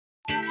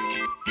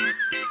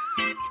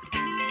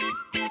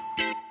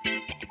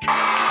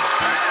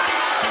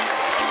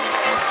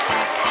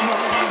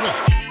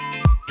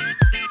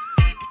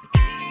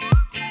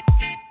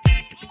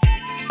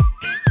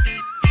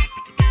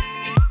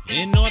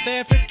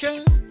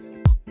Africa,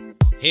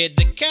 head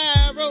to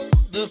Cairo,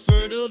 the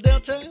fertile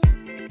delta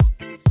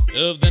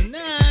of the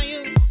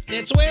Nile.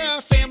 That's where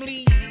our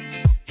families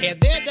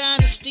had their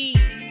dynasties.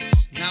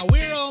 Now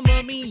we're all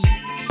mummies,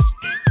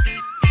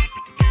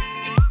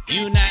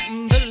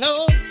 uniting the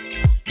low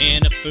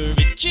and upper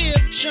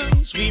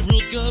Egyptians. We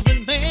ruled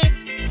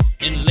government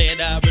and led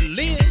our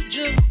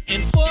religion,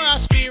 and for our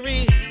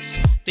spirits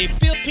they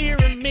built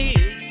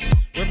pyramids.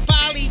 We're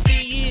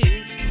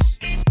polytheists.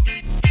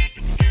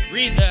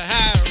 Read the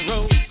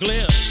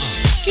hieroglyphs.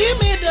 Give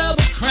me a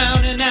double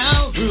crown and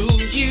I'll rule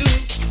you.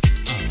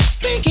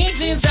 Been king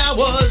since I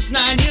was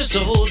 9 years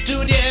old.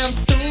 Dude, yeah, I'm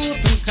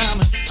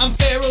Tutankhamun. I'm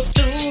Pharaoh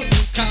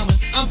Tutankhamun.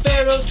 I'm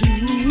Pharaoh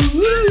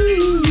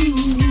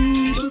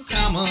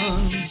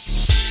Tutankhamun.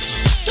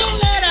 Don't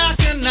let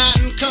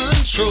Akhenaton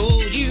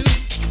control you.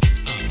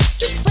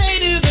 Just pray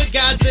to the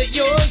gods that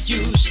you're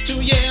used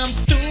to. Yeah, I'm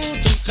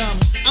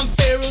Tutankhamun. I'm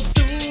Pharaoh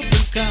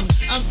Tutankhamun.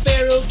 I'm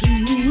Pharaoh Tutankhamun.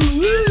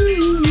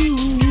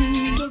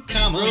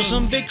 Grow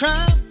some big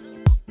crown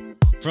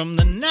from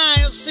the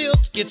Nile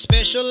silt. Get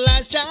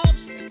specialized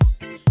jobs.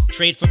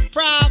 Trade for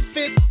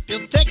profit.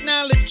 Build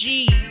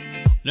technology.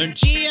 Learn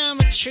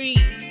geometry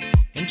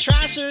and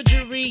try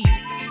surgery.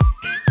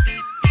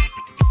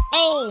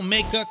 Oh,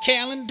 make a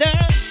calendar.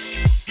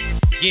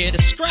 Get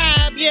a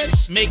scribe,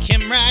 yes, make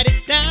him write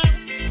it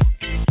down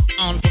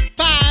on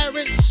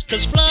papyrus,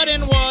 'cause flood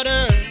and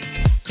water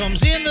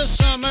comes in the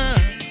summer.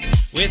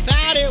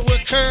 Without it we're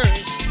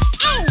cursed.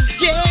 Oh,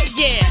 yeah,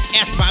 yeah,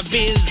 ask my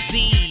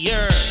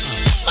vizier.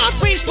 My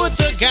priest put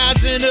the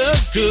gods in a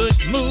good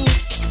mood.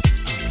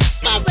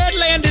 My red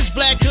land is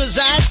black 'cause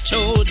I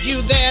told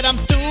you that I'm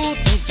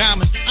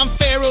Tutankhamun. I'm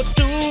Pharaoh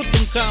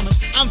Tutankhamun.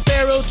 I'm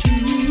Pharaoh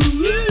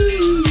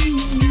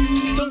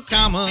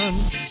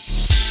Tutankhamun.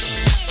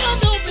 I'm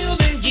no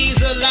building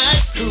Giza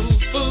like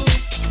Khufu.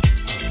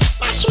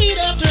 My sweet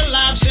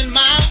afterlife's in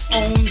my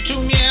own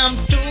tomb. Yeah, I'm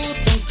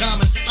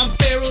Tutankhamun. I'm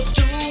Pharaoh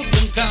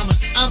Tutankhamun.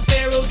 I'm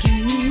Pharaoh Tutankhamun.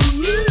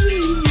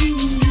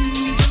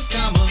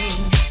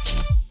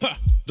 Ha!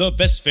 The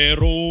best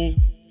pharaoh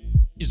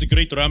is the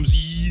great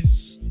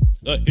Ramses.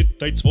 The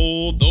Hittites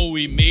fought, though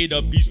we made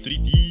a peace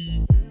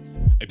treaty.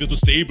 I built a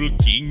stable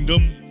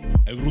kingdom.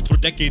 I ruled for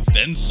decades,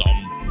 then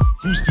some.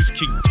 Who's this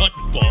King Tut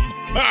bum?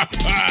 Ha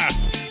ha!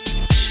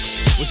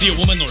 Was he a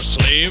woman or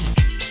slave?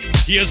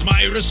 He has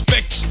my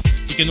respect.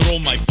 He can row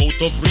my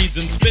boat of reeds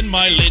and spin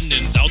my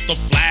linens out of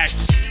flax.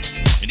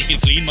 And he can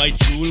clean my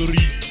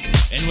jewelry.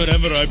 And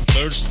whenever I'm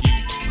thirsty,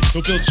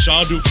 he'll build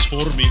shadows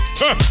for me.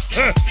 Ha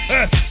ha ha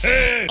ha!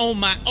 Oh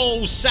my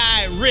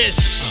Osiris.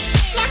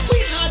 Like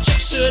Queen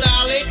Hatshepsut,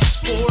 I'll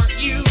export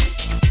you.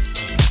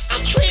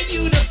 I'll trade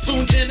you to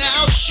Punt and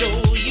I'll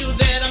show you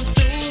that I'm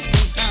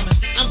Tutankhamun.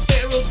 I'm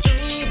Pharaoh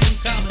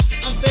Tutankhamun.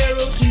 I'm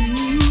Pharaoh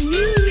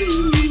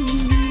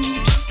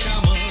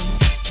Tutankhamun.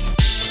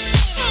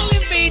 I'll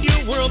invade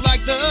your world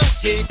like the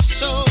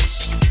Hyksos.